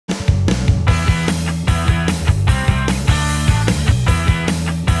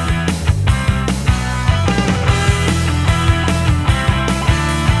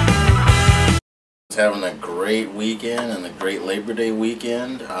having a great weekend and a great Labor Day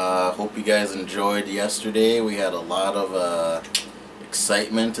weekend. Hope you guys enjoyed yesterday. We had a lot of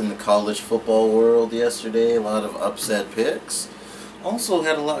excitement in the college football world yesterday. A lot of upset picks. Also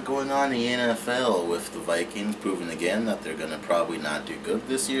had a lot going on in the NFL with the Vikings proving again that they're going to probably not do good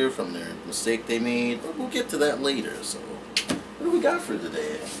this year from their mistake they made. But we'll get to that later. So what do we got for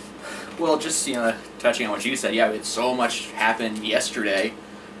today? Well, just touching on what you said, yeah, so much happened yesterday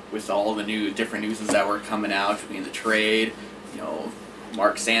with all the different news that were coming out between the trade,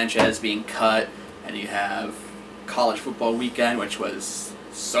 Mark Sanchez being cut, and you have college football weekend, which was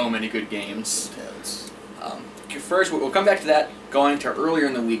so many good games. Intense. First, we'll come back to that. Going to earlier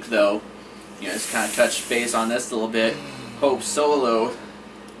in the week, though, just kind of touch base on this a little bit. Hope Solo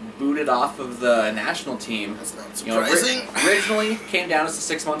booted off of the national team. That's not surprising. Originally came down as a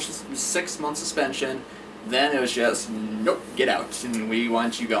 6 month suspension. Then it was just nope, get out, and we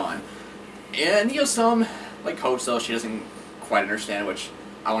want you gone. And some like Hope Solo, she doesn't quite understand, which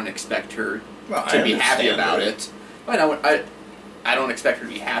I wouldn't expect her to be happy about it. But I don't expect her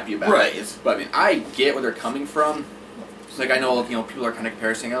to be happy about it. But I mean, I get where they're coming from. Like I know people are kind of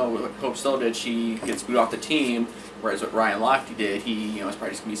comparing, oh, what Hope Solo did, she gets booted off the team, whereas what Ryan Lochte did, he is probably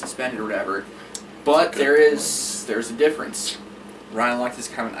just gonna be suspended or whatever. But there's a difference. Ryan Lochte is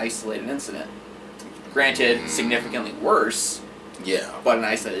kind of an isolated incident. Granted, significantly worse. Yeah. But an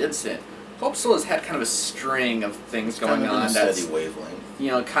isolated incident. Hope Solo has had kind of a string of things going on that's wavelength.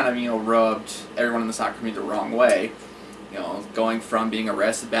 Rubbed everyone in the soccer community the wrong way. Going from being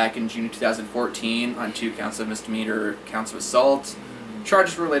arrested back in June of 2014 on 2 counts of misdemeanor, counts of assault.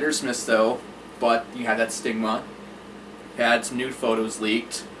 Charges were later dismissed, though, but you had that stigma. You had some nude photos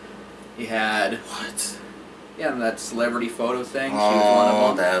leaked. You had... What? Yeah, that celebrity photo thing. Oh, she was one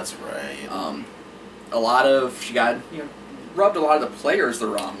of them. That's right. She got, rubbed a lot of the players the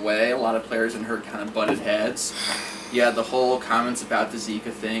wrong way. A lot of players in her kind of butted heads. You had the whole comments about the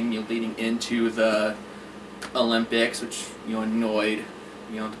Zika thing, leading into the Olympics, which annoyed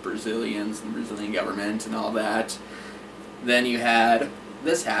the Brazilians and the Brazilian government and all that. Then you had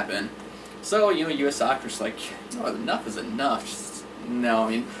this happen. So U.S. soccer's like, enough is enough. No, I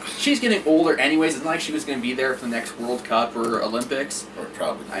mean, she's getting older anyways. It's not like she was going to be there for the next World Cup or Olympics. Or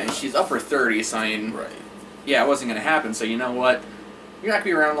probably not. I mean, she's up for 30, so I mean, right. Yeah, it wasn't going to happen. So you know what? You're not going to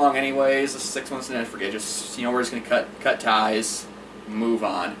be around long anyways. 6 months in, I forget. Just we're just going to cut ties, move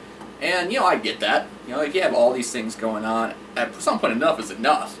on. And I get that. Like you have all these things going on. At some point, enough is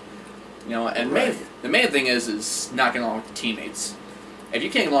enough. And right. the main thing is not getting along with the teammates. If you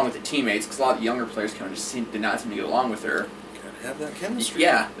can't get along with the teammates, because a lot of the younger players kind of just did not seem to get along with her. Gotta have that chemistry.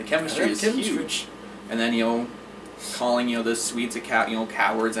 Yeah, the chemistry is huge. And then calling the Swedes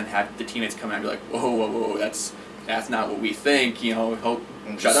cowards, and have the teammates come out and be like, whoa, that's not what we think. Hope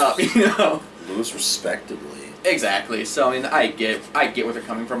shut up. Lose respectably. Exactly. So I mean, I get where they're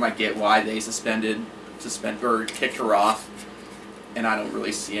coming from. I get why they or kicked her off, and I don't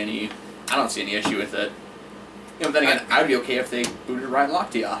really see any issue with it. But then again, I would be okay if they booted Ryan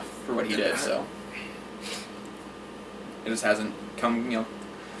Lochte off for what he did. So it just hasn't come.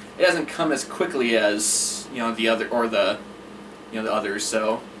 It hasn't come as quickly as the other or the others.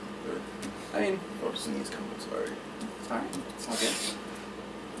 So I mean, Noticing these comments. Sorry. It's alright. It's all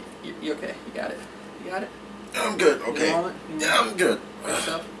good. You okay? You got it. You got it. I'm good. Okay. Yeah, I'm good.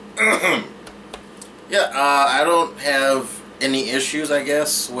 Stuff? Yeah, I don't have any issues, I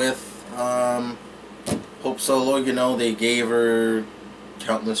guess, with Hope Solo. They gave her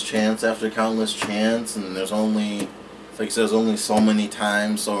countless chance after countless chance, and there's only, like I said, there's only so many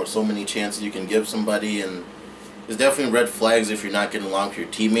times or so many chances you can give somebody, and there's definitely red flags if you're not getting along with your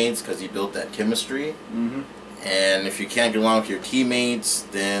teammates because you built that chemistry. Mm-hmm. And if you can't get along with your teammates,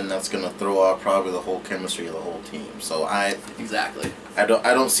 then that's going to throw out probably the whole chemistry of the whole team. So I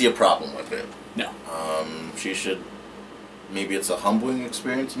don't see a problem with it. No. She should. Maybe it's a humbling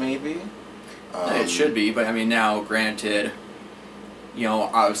experience. Maybe. It should be, but I mean, now granted,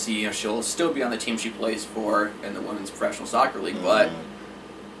 obviously, she'll still be on the team she plays for in the Women's Professional Soccer League. But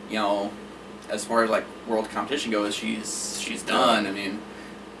as far as like world competition goes, she's done. I mean.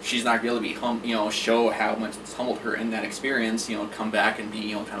 She's not going to be able to show how much it's humbled her in that experience. Come back and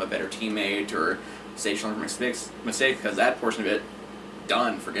be kind of a better teammate or say she'll learn from mistake because that portion of it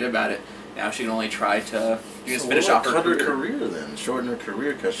done. Forget about it. Now she can only try to finish off her career. Then shorten her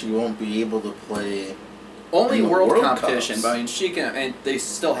career because she won't be able to play. Only world competition, Cups. But I mean she can, and they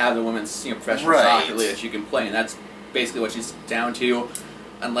still have the women's professional soccer league that she can play, and that's basically what she's down to,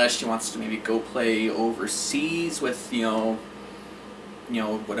 unless she wants to maybe go play overseas with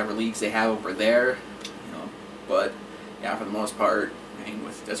whatever leagues they have over there, but yeah, for the most part, I mean,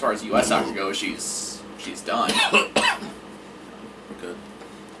 as far as U.S. soccer goes, she's done. We're good.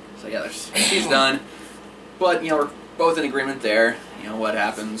 So yeah, she's done. But we're both in agreement there. What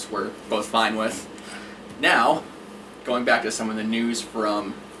happens, we're both fine with. Now, going back to some of the news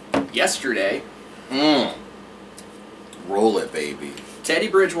from yesterday. Roll it, baby. Teddy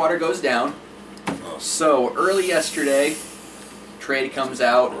Bridgewater goes down. Oh. So early yesterday, trade comes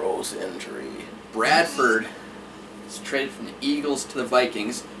out. Gross injury. Braddford is traded from the Eagles to the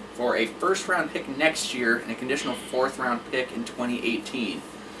Vikings for a first-round pick next year and a conditional fourth-round pick in 2018.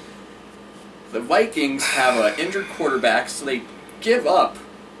 The Vikings have an injured quarterback, so they give up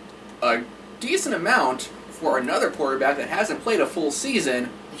a decent amount for another quarterback that hasn't played a full season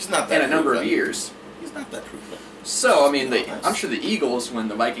in a number of years. He's not that proven. So, I mean, I'm sure the Eagles, when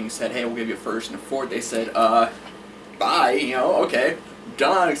the Vikings said, hey, we'll give you a first and a fourth, they said, bye, okay,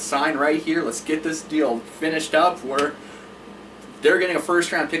 done, sign right here, let's get this deal finished up. They're getting a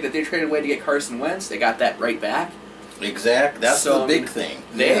first-round pick that they traded away to get Carson Wentz. They got that right back. Exactly. That's the big thing.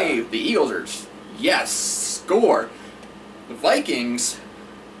 The Eagles are just, yes, score. The Vikings,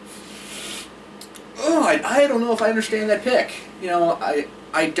 I don't know if I understand that pick.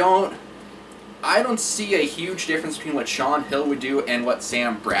 I don't see a huge difference between what Sean Hill would do and what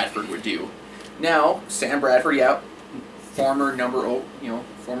Sam Braddford would do. Now, Sam Braddford, former number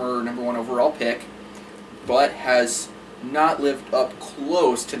one overall pick, but has not lived up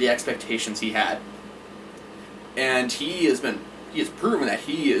close to the expectations he had. And he has proven that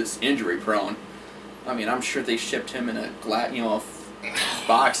he is injury prone. I mean, I'm sure they shipped him in a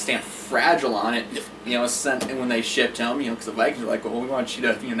box stamped fragile on it, and when they shipped him, because the Vikings were like, well, we want you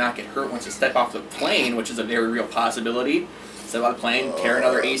to not get hurt once you step off the plane, which is a very real possibility. Step off the plane, tear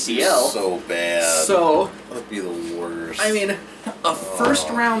another ACL. So bad. So that would be the worst. I mean, a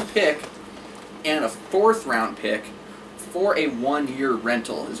first-round pick and a fourth-round pick for a one-year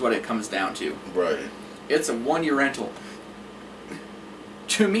rental is what it comes down to. Right. It's a one-year rental.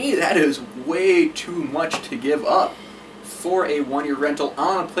 To me, that is way too much to give up for a one-year rental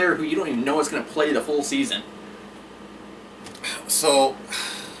on a player who you don't even know is going to play the full season. So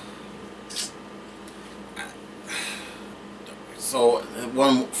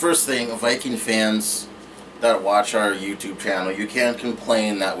first thing, Viking fans that watch our YouTube channel, you can't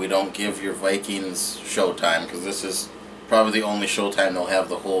complain that we don't give your Vikings showtime, because this is probably the only showtime they'll have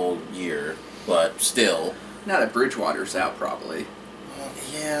the whole year, but still. Now that Bridgewater's out, probably.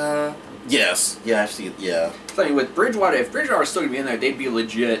 Yeah. Yes. Yeah, I see. Yeah. So, I mean, with Bridgewater, if Bridgewater was still going to be in there, they'd be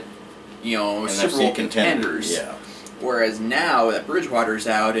legit, Super Bowl contenders. Yeah. Whereas now that Bridgewater's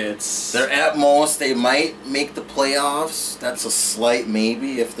out, they're at most, they might make the playoffs. That's a slight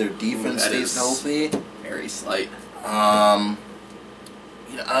maybe if their defense stays healthy. Very slight.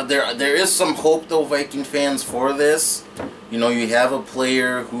 There is some hope though, Viking fans, for this. You have a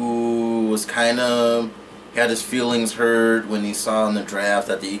player who was kind of had his feelings hurt when he saw in the draft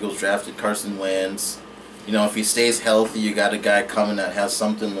that the Eagles drafted Carson Wentz. If he stays healthy, you got a guy coming that has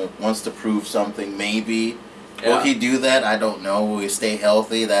something that wants to prove something, maybe. Yeah. Will he do that? I don't know. Will he stay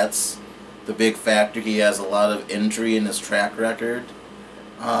healthy? That's the big factor. He has a lot of injury in his track record.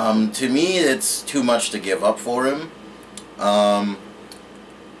 To me, it's too much to give up for him.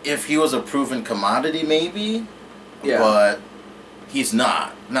 If he was a proven commodity, maybe. Yeah. But he's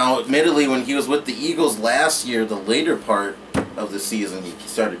not. Now, admittedly, when he was with the Eagles last year, the later part of the season, he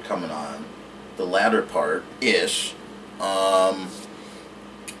started coming on. The latter part-ish.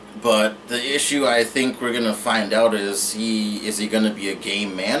 But the issue I think we're going to find out is he going to be a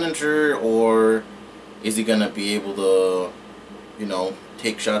game manager, or is he going to be able to,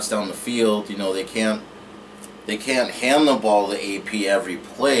 take shots down the field? They can't hand the ball to AP every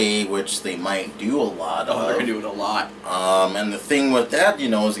play, which they might do a lot of. Oh, they're going to do it a lot. And the thing with that,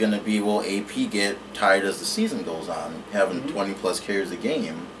 is going to be, will AP get tired as the season goes on, having 20-plus carries a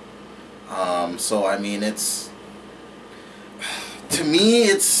game? So, I mean, to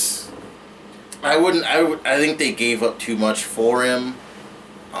me, I think they gave up too much for him.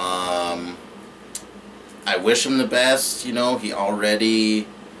 I wish him the best. He already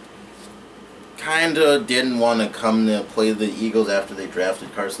kind of didn't want to come to play the Eagles after they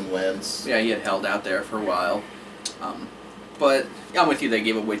drafted Carson Wentz. Yeah, he had held out there for a while. But I'm with you, they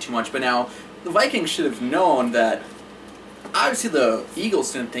gave away too much. But now, the Vikings should have known that obviously the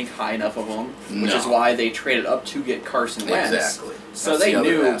Eagles didn't think high enough of him, which is why they traded up to get Carson Wentz. Exactly. So they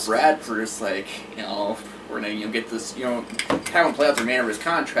knew Bradford's like, we're going to get this, have him play out the remainder of his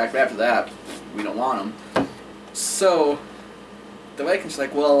contract, but after that, we don't want him. So the Vikings are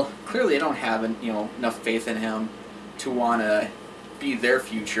like, well, clearly they don't have enough faith in him to want to be their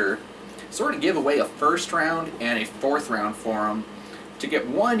future. So we're going to give away a first round and a fourth round for him, to get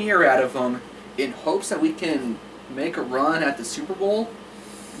 1 year out of him in hopes that we can make a run at the Super Bowl,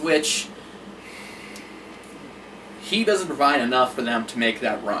 which he doesn't provide enough for them to make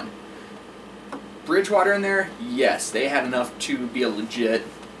that run. Bridgewater in there, yes, they had enough to be a legit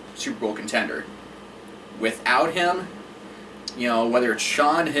Super Bowl contender. Without him, you know, whether it's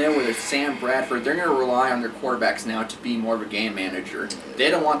Sean Hill, whether it's Sam Braddford, they're going to rely on their quarterbacks now to be more of a game manager. They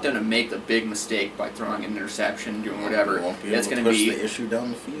don't want them to make the big mistake by throwing an interception, doing whatever. It's going to be the issue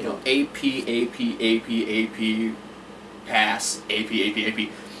down the field. You know, AP, pass, AP.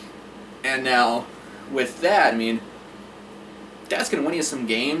 And now, with that, I mean, that's going to win you some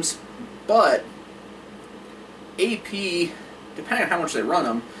games, but AP, depending on how much they run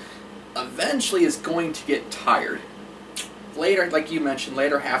them, eventually is going to get tired. Later, like you mentioned,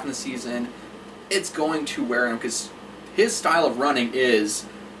 later half in the season, it's going to wear him because his style of running is,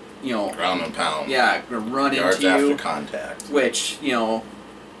 you know, ground and pound. Yeah, run yards into you. After contact. Which, you know,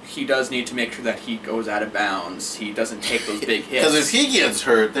 he does need to make sure that he goes out of bounds. He doesn't take those big hits. Because if he gets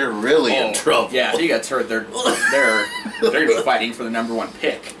hurt, they're really in trouble. Yeah, if he gets hurt, they're going to be fighting for the #1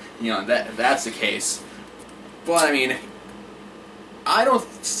 pick. You know, if that's the case. But I mean, I don't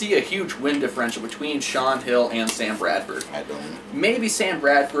see a huge win differential between Sean Hill and Sam Braddford. I don't. Maybe Sam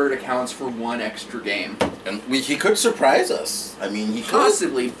Braddford accounts for 1 extra game. And he could surprise us. I mean, he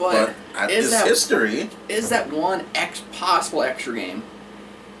possibly, could. but his history. Is that one possible extra game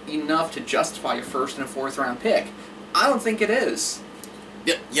enough to justify your 1st and 4th round pick? I don't think it is.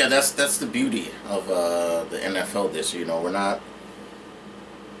 Yeah, that's the beauty of the NFL this year. You know, we're not.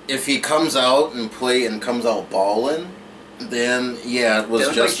 If he comes out and comes out balling, then yeah, it was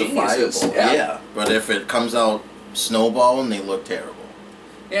justifiable. Yeah, but if it comes out snowballing, they look terrible.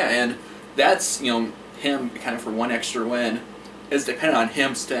 Yeah, and that's, you know, him kind of for 1 extra win is dependent on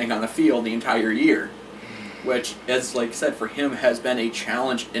him staying on the field the entire year, which, as like I said, for him has been a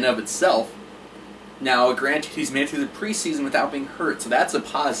challenge in of itself. Now, granted, he's made it through the preseason without being hurt, so that's a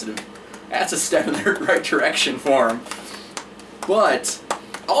positive. That's a step in the right direction for him. But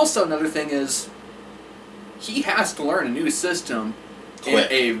also another thing is he has to learn a new system in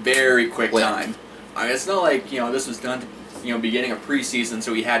a very quick time. I mean, it's not like, you know, this was done, you know, beginning of preseason,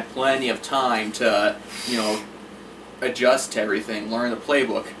 so he had plenty of time to, you know, adjust to everything, learn the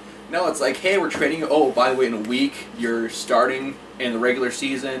playbook. No, it's like, hey, we're trading. Oh, by the way, in a week you're starting in the regular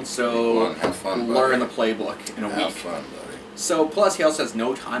season, so have fun, learn the playbook in a week. Have fun, buddy. So plus he also has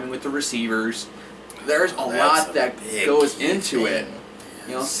no timing with the receivers. There's a lot that goes into it.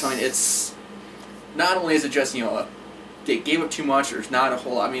 You know, so I mean, it's not only is it just, you know, they gave up too much. There's not a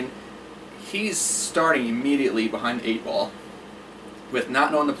whole lot. I mean, he's starting immediately behind the 8 ball with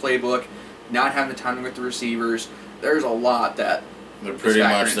not knowing the playbook, not having the timing with the receivers. There's a lot that they're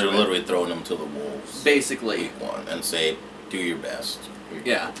literally throwing them to the wolves. Basically. Week 1 and say, do your best.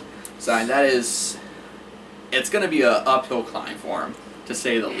 Yeah. So I mean, that is, it's going to be an uphill climb for him, to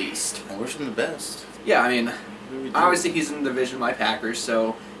say the least. I wish him the best. Yeah, I mean, obviously he's in the division of my Packers,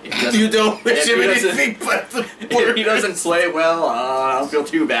 so if he doesn't, you don't wish him anything but the worst. If he doesn't play well, I don't feel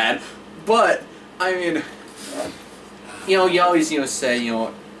too bad. But I mean, you know, you always, you know, say, you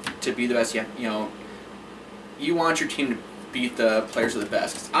know, to be the best, you know, you want your team to beat the players of the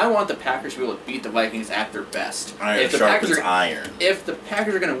best. 'Cause I want the Packers to be able to beat the Vikings at their best. Iron sharpens iron. If the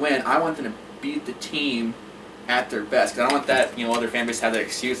Packers are going to win, I want them to beat the team at their best. Because I don't want that, you know, other fan base to have that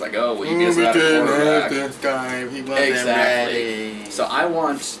excuse like, oh, well, you guys have a quarterback. This guy, he wasn't ready. So I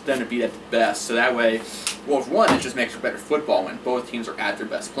want them to beat at the best. So that way, well, for one, it just makes for better football when both teams are at their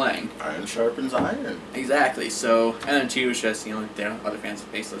best playing. Iron sharpens iron. Exactly. So, and then two, it's just, you know, they don't, other fans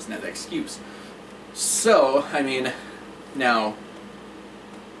face those and have that excuse. So, I mean, now,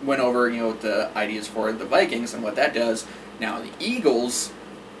 went over, you know, the ideas for the Vikings and what that does. Now, the Eagles,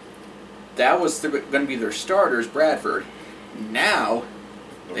 that was going to be their starters, Braddford. Now,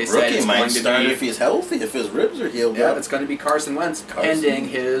 they said it's going to be, if he's healthy, if his ribs are healed yeah, up. it's going to be Carson Wentz, pending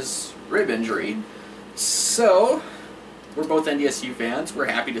his rib injury. So, we're both NDSU fans. We're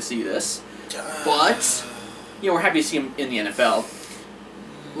happy to see this. But, you know, we're happy to see him in the NFL.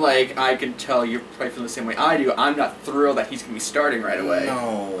 Like, I can tell you probably feel the same way I do. I'm not thrilled that he's going to be starting right away.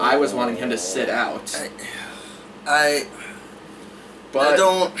 No. I was wanting him to sit out. But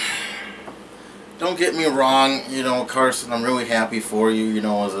don't get me wrong, you know, Carson, I'm really happy for you, you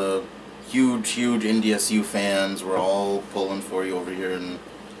know, as a huge NDSU fans. We're all pulling for you over here in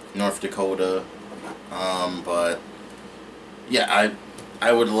North Dakota. But yeah,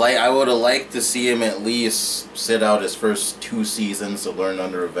 I would have liked to see him at least sit out his first 2 seasons to learn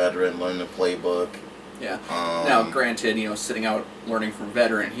under a veteran, learn the playbook. Yeah. Now, granted, sitting out learning from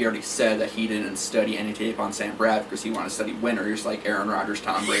veteran, he already said that he didn't study any tape on Sam Braddford because he wanted to study winners like Aaron Rodgers,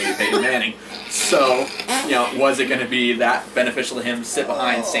 Tom Brady, Peyton Manning. So, was it going to be that beneficial to him to sit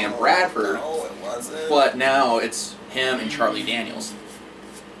behind Sam Braddford? No, it wasn't. But now it's him and Charlie Daniels.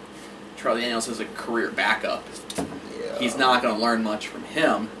 Charlie Daniels is a career backup. Yeah. He's not going to learn much from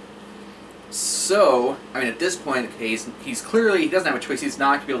him. So, at this point in the case, he's clearly, he doesn't have a choice. He's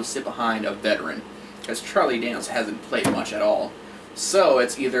not going to be able to sit behind a veteran because Charlie Daniels hasn't played much at all. So,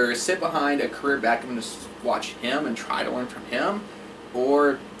 it's either sit behind a career backup and just watch him and try to learn from him,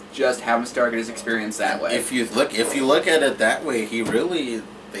 or just have him start get his experience that way. If you look at it that way,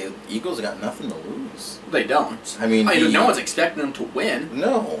 the Eagles got nothing to lose. They don't. No one's expecting them to win.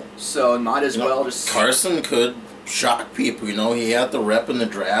 No. So, might as well just... Carson could shock people. He had the rep in the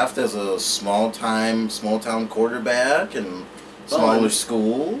draft as a small town quarterback and smaller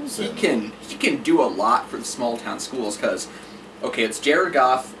schools. He can do a lot for the small town schools because, it's Jared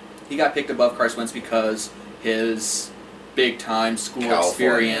Goff. He got picked above Carson Wentz because his big time school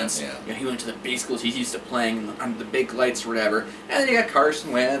experience. Yeah. He went to the big schools. He's used to playing under the big lights or whatever. And then you got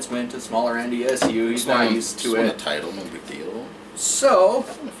Carson Wentz, went to the smaller NDSU. He's not used to it. Won a title, no big deal. So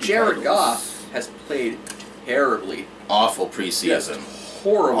Jared Goff has played terribly. Awful preseason. Just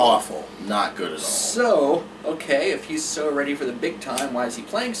horrible. Awful. Not good at all. So, if he's so ready for the big time, why is he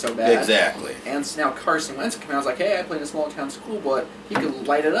playing so bad? Exactly. And so now Carson Wentz came out and was like, hey, I played in a small town school, but he could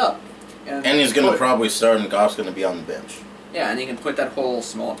light it up. And he's going to probably start, and Goff's going to be on the bench. Yeah, and he can put that whole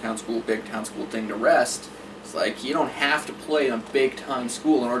small town school, big town school thing to rest. It's like, you don't have to play in a big time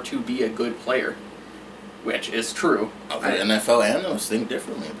school in order to be a good player. Which is true. Other NFL analysts think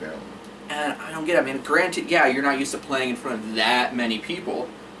differently, apparently. And I don't get it. Granted, you're not used to playing in front of that many people,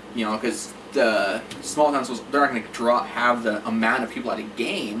 because the small town schools, they're not going to have the amount of people at a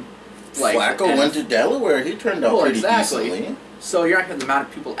game. Flacco went to Delaware. He turned out pretty decently. So you're not going to have the amount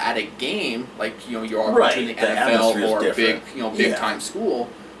of people at a game like you are in the NFL or big time school.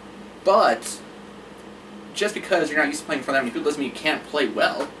 But just because you're not used to playing in front of that many people doesn't mean you can't play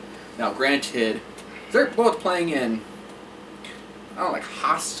well. Now, granted, they're both playing in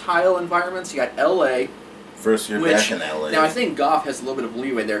hostile environments. You got LA. First year back in LA. Now, I think Goff has a little bit of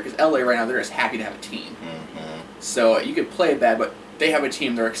leeway there because LA right now, they're just happy to have a team. Mm-hmm. So you could play bad, but they have a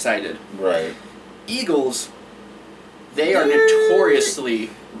team, they're excited. Right. Eagles, they are notoriously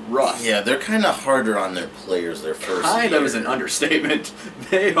rough. Yeah, they're kind of harder on their players their first Kind year. of is an understatement.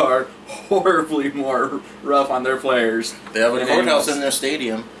 They are horribly more rough on their players. They have a courthouse in their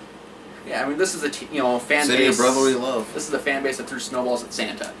stadium. Yeah, this is a fan City base. of brotherly love. This is the fan base that threw snowballs at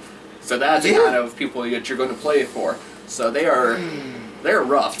Santa. So that's the kind of people that you're going to play for. So they're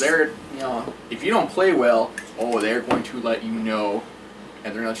rough. They're if you don't play well, they're going to let you know,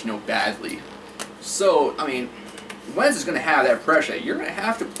 and they're going to let you know badly. So Wentz is going to have that pressure. You're going to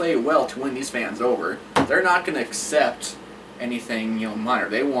have to play well to win these fans over. They're not going to accept anything minor.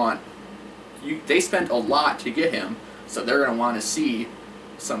 They spent a lot to get him, so they're going to want to see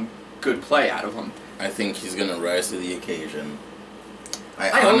some good play out of him. I think he's going to rise to the occasion.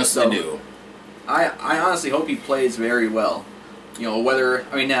 I honestly do. I honestly hope he plays very well.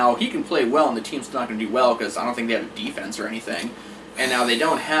 Now he can play well and the team's not going to do well because I don't think they have a defense or anything. And now they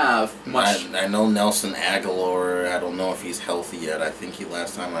don't have much. I know Nelson Aguilar. I don't know if he's healthy yet. I think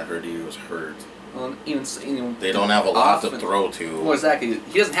last time I heard he was hurt. Well, they don't have a lot to throw to. Well, exactly.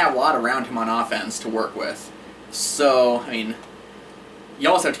 He doesn't have a lot around him on offense to work with. So you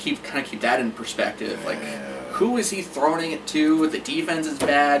also have to keep that in perspective. Who is he throwing it to? The defense is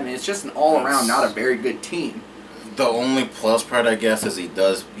bad. It's just an all-around, not a very good team. The only plus part, I guess, is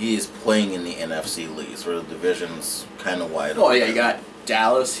he is playing in the NFC leagues, where the division's kind of wide open. Oh, yeah, you got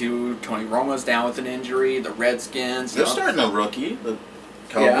Dallas, who Tony Romo's down with an injury, the Redskins. They're starting a rookie, the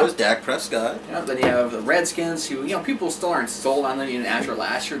Cowboys, Dak Prescott. Yeah, then you have the Redskins, who, people still aren't sold on them even after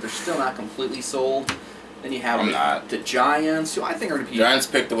last year. They're still not completely sold. Then you have the Giants, who I think are going to be... Giants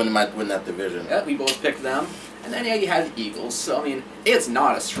picked the one that might win that division. Yeah, we both picked them. And then, you have the Eagles. So, it's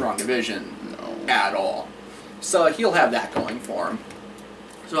not a strong division at all. So, he'll have that going for him.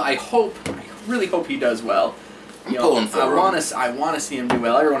 So, I really hope he does well. I'm pulling for him. I want to see him do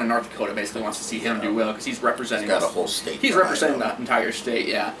well. Everyone in North Dakota basically wants to see him do well because he's representing He's got a whole state. He's representing the entire state,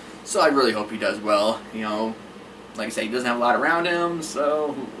 yeah. So, I really hope he does well. Like I say, he doesn't have a lot around him,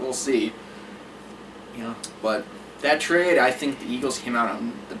 so we'll see. But that trade, I think the Eagles came out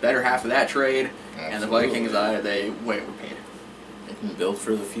on the better half of that trade, absolutely. And the Vikings, they way overpaid. They can build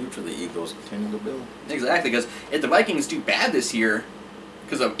for the future. The Eagles continue to build. Exactly, because if the Vikings do bad this year,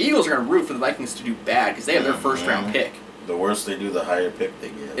 because the Eagles are going to root for the Vikings to do bad because they have their first-round pick. The worse they do, the higher pick they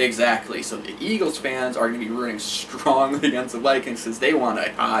get. Exactly. So the Eagles fans are going to be rooting strongly against the Vikings because they want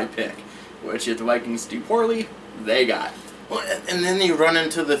a high pick, which if the Vikings do poorly, they got. Well, and then you run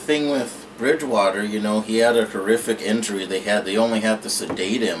into the thing with Bridgewater. You know, he had a horrific injury. They only had to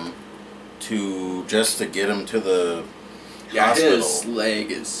sedate him to get him to the hospital. His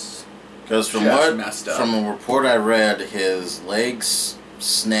leg is because messed up. From a report I read, his legs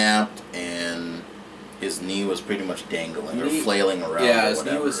snapped and his knee was pretty much dangling or flailing around. Yeah, his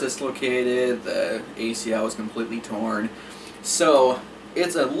knee was dislocated. The ACL was completely torn. So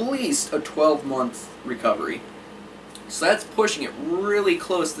it's at least a 12-month recovery. So that's pushing it really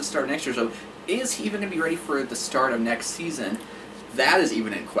close to the start of next year. So is he even going to be ready for the start of next season? That is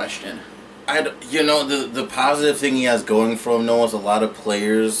even in question. The positive thing he has going for him, Noah, is a lot of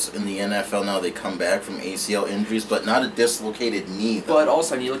players in the NFL now, they come back from ACL injuries, but not a dislocated knee, though. But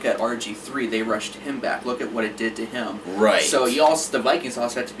also, when you look at RG3, they rushed him back. Look at what it did to him. Right. So the Vikings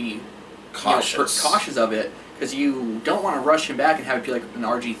also have to be cautious of it, because you don't want to rush him back and have it be like an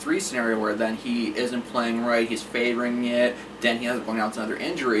RG3 scenario where then he isn't playing right, he's favoring it, then he hasn't blown out to another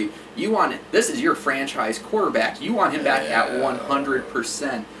injury. This is your franchise quarterback. You want him back at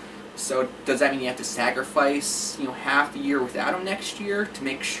 100%. So does that mean you have to sacrifice, half the year without him next year to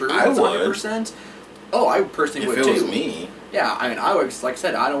make sure it's 100%? Oh, I personally would too. If it was me. Yeah, I mean, I would, like I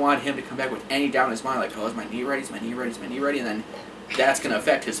said, I don't want him to come back with any doubt in his mind, like, oh, is my knee ready? Is my knee ready? Is my knee ready? And then that's going to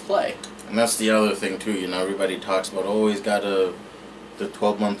affect his play. And that's the other thing too. Everybody talks about, he's got the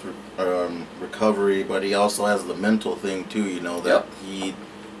 12-month recovery, but he also has the mental thing too. That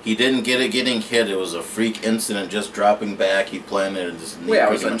he didn't get it getting hit. It was a freak incident, just dropping back. He planted and his knee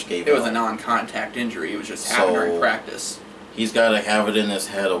pretty much gave out. It was a non-contact injury. It was just happened during practice. He's got to have it in his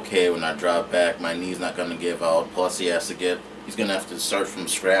head. Okay, when I drop back, my knee's not going to give out. Plus, he's going to have to start from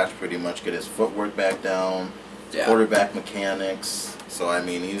scratch, pretty much, get his footwork back down, quarterback mechanics. So I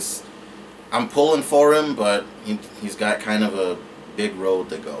mean, I'm pulling for him, but he's got kind of a big road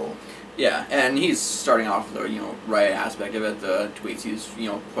to go. Yeah, and he's starting off with the right aspect of it. The tweets he's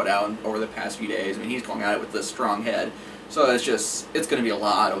put out over the past few days. I mean, he's going at it with a strong head. So it's going to be a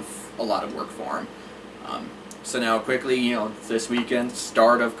lot of work for him. So now quickly, this weekend,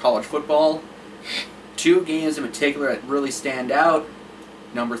 start of college football. 2 games in particular that really stand out.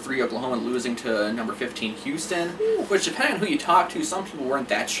 Number 3 Oklahoma losing to number 15 Houston, which depending on who you talk to, some people weren't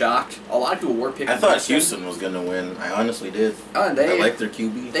that shocked. A lot of people were picking. I thought Houston was going to win. I honestly did. And I like their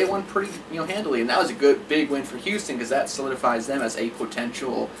QB. They won pretty handily, and that was a big win for Houston because that solidifies them as a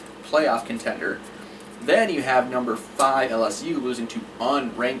potential playoff contender. Then you have number 5 LSU losing to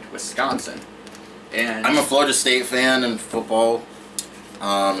unranked Wisconsin. And I'm a Florida State fan in football,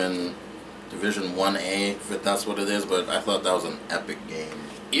 in Division 1A, if that's what it is, but I thought that was an epic game.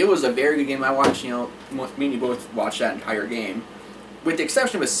 It was a very good game. I watched, me and you both watched that entire game. With the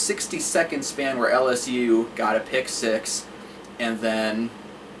exception of a 60-second span where LSU got a pick 6, and then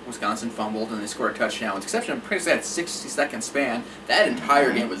Wisconsin fumbled and they scored a touchdown. With the exception of that 60-second span, that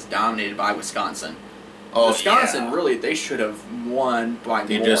entire game was dominated by Wisconsin. Wisconsin, really, they should have won by more.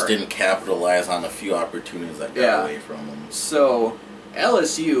 They just didn't capitalize on a few opportunities that got away from them. So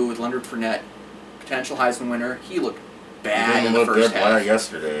LSU with Leonard Fournette, potential Heisman winner, he looked bad in the first half.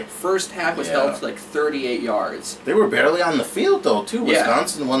 Yesterday. First half was held to like 38 yards. They were barely on the field though, too.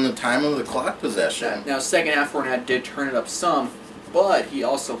 Wisconsin won the time of the clock possession. Now, second half, Fournette did turn it up some, but he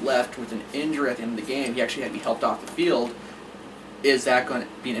also left with an injury at the end of the game. He actually had to be helped off the field. Is that going to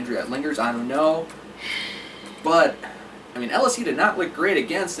be an injury that lingers? I don't know. But, I mean, LSU did not look great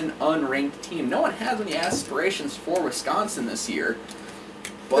against an unranked team. No one has any aspirations for Wisconsin this year.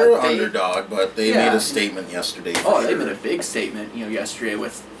 But they're an underdog, but they made a statement yesterday. They made a big statement, yesterday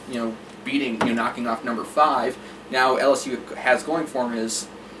with, beating, knocking off number 5. Now LSU has going for them is,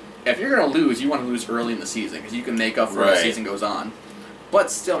 if you're going to lose, you want to lose early in the season because you can make up for when the season goes on.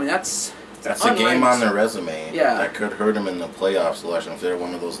 But still, I mean, that's a game on their resume. Yeah. That could hurt them in the playoff selection if they're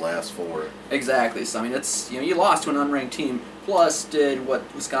one of those last 4. Exactly. So, I mean, it's, you lost to an unranked team, plus did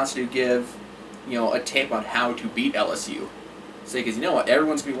what Wisconsin do give, a tape on how to beat LSU. So, because you know what,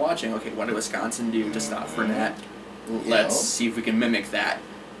 everyone's going to be watching, okay, what did Wisconsin do to stop Fournette? Let's see if we can mimic that.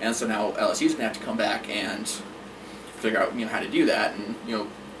 And so now LSU's going to have to come back and figure out, how to do that.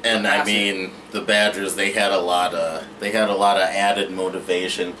 And, I mean, the Badgers, they had a lot of added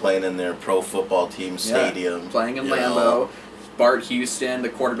motivation playing in their pro football team stadium. Playing in Lambeau. Bart Houston, the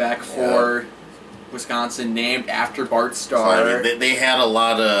quarterback for Wisconsin, named after Bart Starr. So, I mean, they had a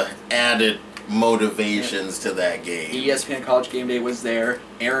lot of added motivations to that game. ESPN College Game Day was there.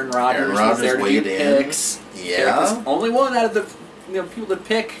 Aaron Rodgers was there to do picks. Yeah. Was only one out of the people to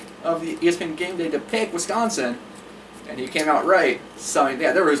pick of the ESPN Game Day to pick Wisconsin. and he came out right. So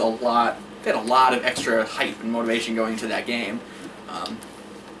yeah, there was a lot. They had a lot of extra hype and motivation going into that game.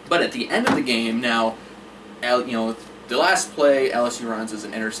 But at the end of the game, now, the last play LSU runs is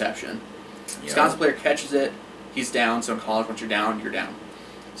an interception. Yep. Wisconsin player catches it. He's down. So in college, once you're down, you're down.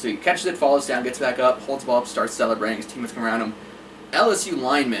 So he catches it, falls down, gets back up, holds the ball up, starts celebrating. His teammates come around him. LSU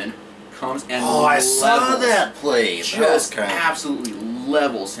lineman comes and I saw that play. Just absolutely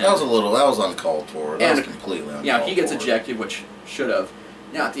levels him. That was uncalled for. That was completely uncalled for. Yeah, he gets ejected, which should have.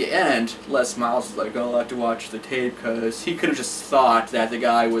 Now at the end, Les Miles was like, "Oh, I'll have to watch the tape," because he could have just thought that the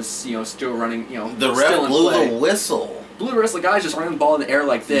guy was, still running, the ref still in blew play. The whistle. Blew the whistle. The guy's just running the ball in the air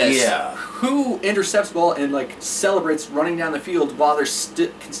like this. Yeah. Who intercepts the ball and celebrates running down the field while they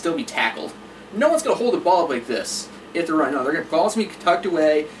can still be tackled? No one's gonna hold the ball up like this if they're running. No, they're gonna ball's gonna be tucked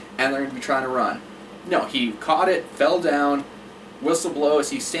away and they're gonna be trying to run. No, he caught it, fell down. Whistle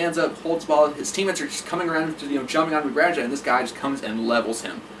blows, he stands up, holds the ball, his teammates are just coming around, jumping on him, grabbing, and this guy just comes and levels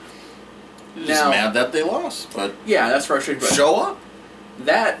him. Just mad that they lost, but yeah, that's frustrating. But show up.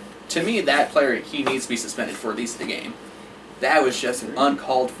 To me, that player, he needs to be suspended for at least the game. That was just an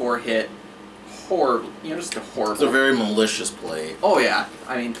uncalled for hit, horrible, just a horrible. It's a very malicious play. Oh yeah,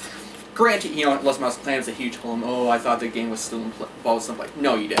 I mean, granted, Les Miles claims a huge home. Oh, I thought the game was still in ball was something like.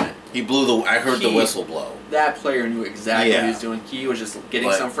 No, you didn't. He blew I heard the whistle blow. That player knew exactly what he was doing. He was just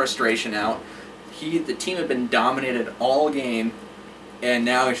getting some frustration out. The team had been dominated all game, and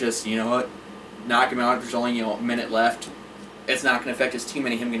now it's just knock him out. There's only a minute left. It's not going to affect his team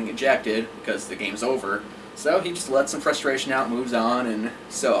any him getting ejected because the game's over. So he just lets some frustration out, moves on, and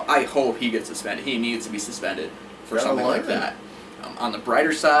so I hope he gets suspended. He needs to be suspended for something like that. On the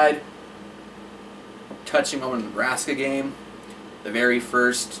brighter side, touching moment in the Nebraska game, the very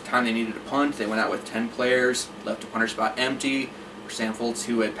first time they needed a punt, they went out with 10 players, left a punter spot empty. Sam Foltz,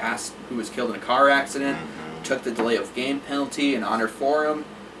 who was killed in a car accident, took the delay of game penalty in honor for him.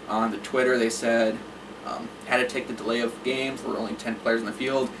 On the Twitter, they said, had to take the delay of game for only 10 players in the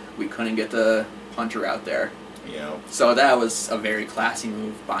field. We couldn't get the punter out there. Yeah. So that was a very classy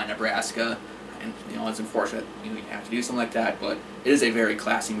move by Nebraska. And, it's unfortunate you have to do something like that, but it is a very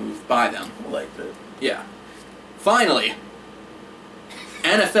classy move by them. I liked it. Yeah. Finally,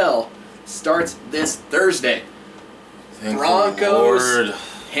 NFL starts this Thursday. Thank Broncos,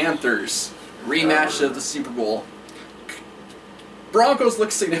 Panthers, rematch of the Super Bowl. Broncos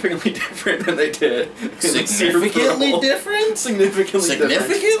look significantly different than they did. Significantly different? Significantly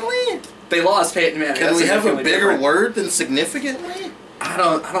different. They lost Peyton Manning. Can we have a bigger word than significantly? I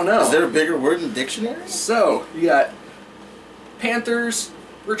don't know. Is there a bigger word in the dictionary? So, you got Panthers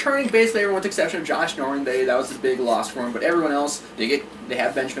returning basically everyone with the exception of Josh Norman. That was a big loss for him, but everyone else, they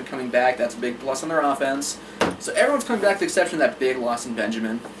have Benjamin coming back. That's a big plus on their offense. So everyone's coming back with the exception of that big loss in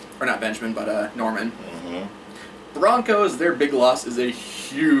Norman. Broncos, their big loss is a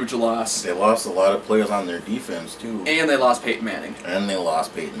huge loss. They lost a lot of players on their defense, too. And they lost Peyton Manning.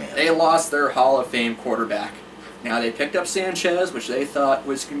 They lost their Hall of Fame quarterback. Now, they picked up Sanchez, which they thought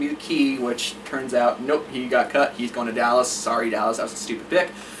was going to be the key, which turns out, nope, he got cut. He's going to Dallas. Sorry, Dallas, that was a stupid pick.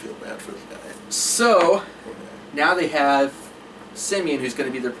 I feel bad for the guy. So, now they have Simeon, who's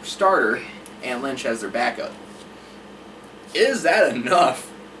going to be their starter, and Lynch as their backup. Is that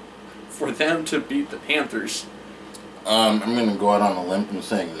enough for them to beat the Panthers? I'm going to go out on a limb and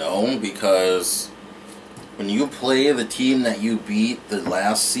say no, because when you play the team that you beat the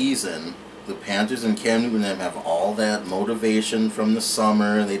last season, the Panthers and Cam Newton have all that motivation from the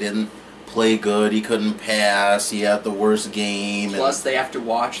summer. They didn't play good. He couldn't pass. He had the worst game. Plus, they have to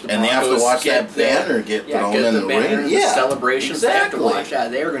watch the Broncos. And they have to watch that banner get thrown in the ring. Yeah, the celebrations. Exactly. They have to watch that.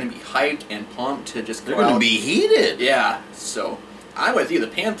 They are going to be hyped and pumped to just go out. They're going to be heated. Yeah. So, I'm with you. The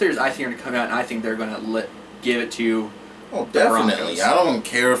Panthers, I think, are going to come out, and I think they're going to give it to the definitely. Broncos. I don't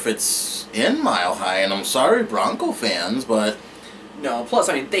care if it's in Mile High, and I'm sorry, Bronco fans, but... No, plus,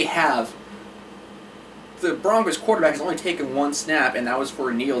 they have... The Broncos quarterback has only taken one snap, and that was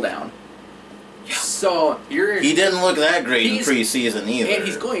for a kneel down. Yeah. So, he didn't look that great in preseason either. And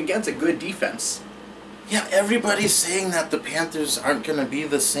he's going against a good defense. Yeah, everybody's saying that the Panthers aren't going to be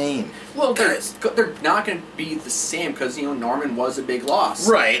the same. Well, they're not going to be the same because, Norman was a big loss.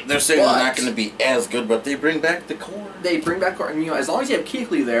 Right. They're saying they're not going to be as good, but they bring back the core. They bring back core. As long as you have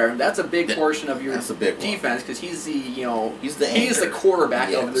Kuechly there, that's a big portion of your defense because he's the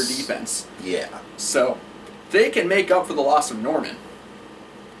quarterback of their defense. Yeah. So, they can make up for the loss of Norman.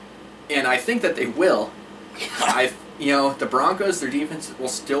 And I think that they will. The Broncos, their defense will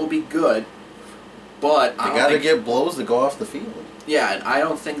still be good. But they got to get blows to go off the field. Yeah, and I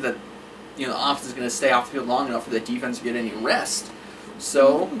don't think that the offense is going to stay off the field long enough for the defense to get any rest.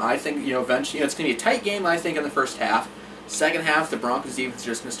 So I think eventually it's going to be a tight game. I think in the first half. Second half, the Broncos defense is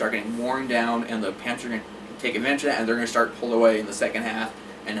just going to start getting worn down, and the Panthers are going to take advantage of that, and they're going to start pull away in the second half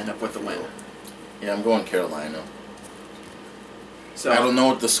and end up with the win. Yeah, I'm going Carolina. So I don't know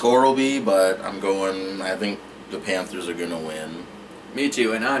what the score will be, but I think the Panthers are going to win. Me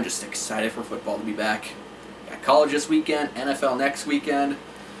too, and I'm just excited for football to be back. Got college this weekend, NFL next weekend.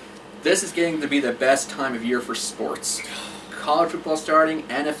 This is getting to be the best time of year for sports. College football starting,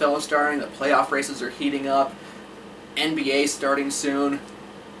 NFL starting, the playoff races are heating up, NBA starting soon.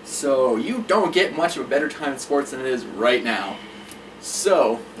 So you don't get much of a better time in sports than it is right now.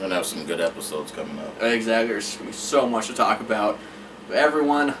 So We're going to have some good episodes coming up. exactly, there's going to be so much to talk about. But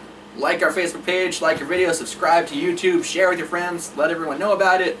everyone, like our Facebook page, like our video, subscribe to YouTube, share with your friends, let everyone know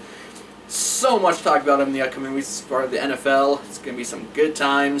about it. So much to talk about in the upcoming weeks as part of the NFL. It's going to be some good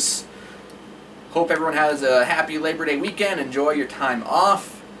times. Hope everyone has a happy Labor Day weekend. Enjoy your time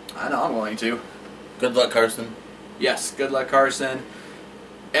off. I know I'm going to. Good luck, Carson. Yes, good luck, Carson.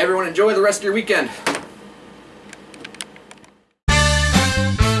 Everyone enjoy the rest of your weekend.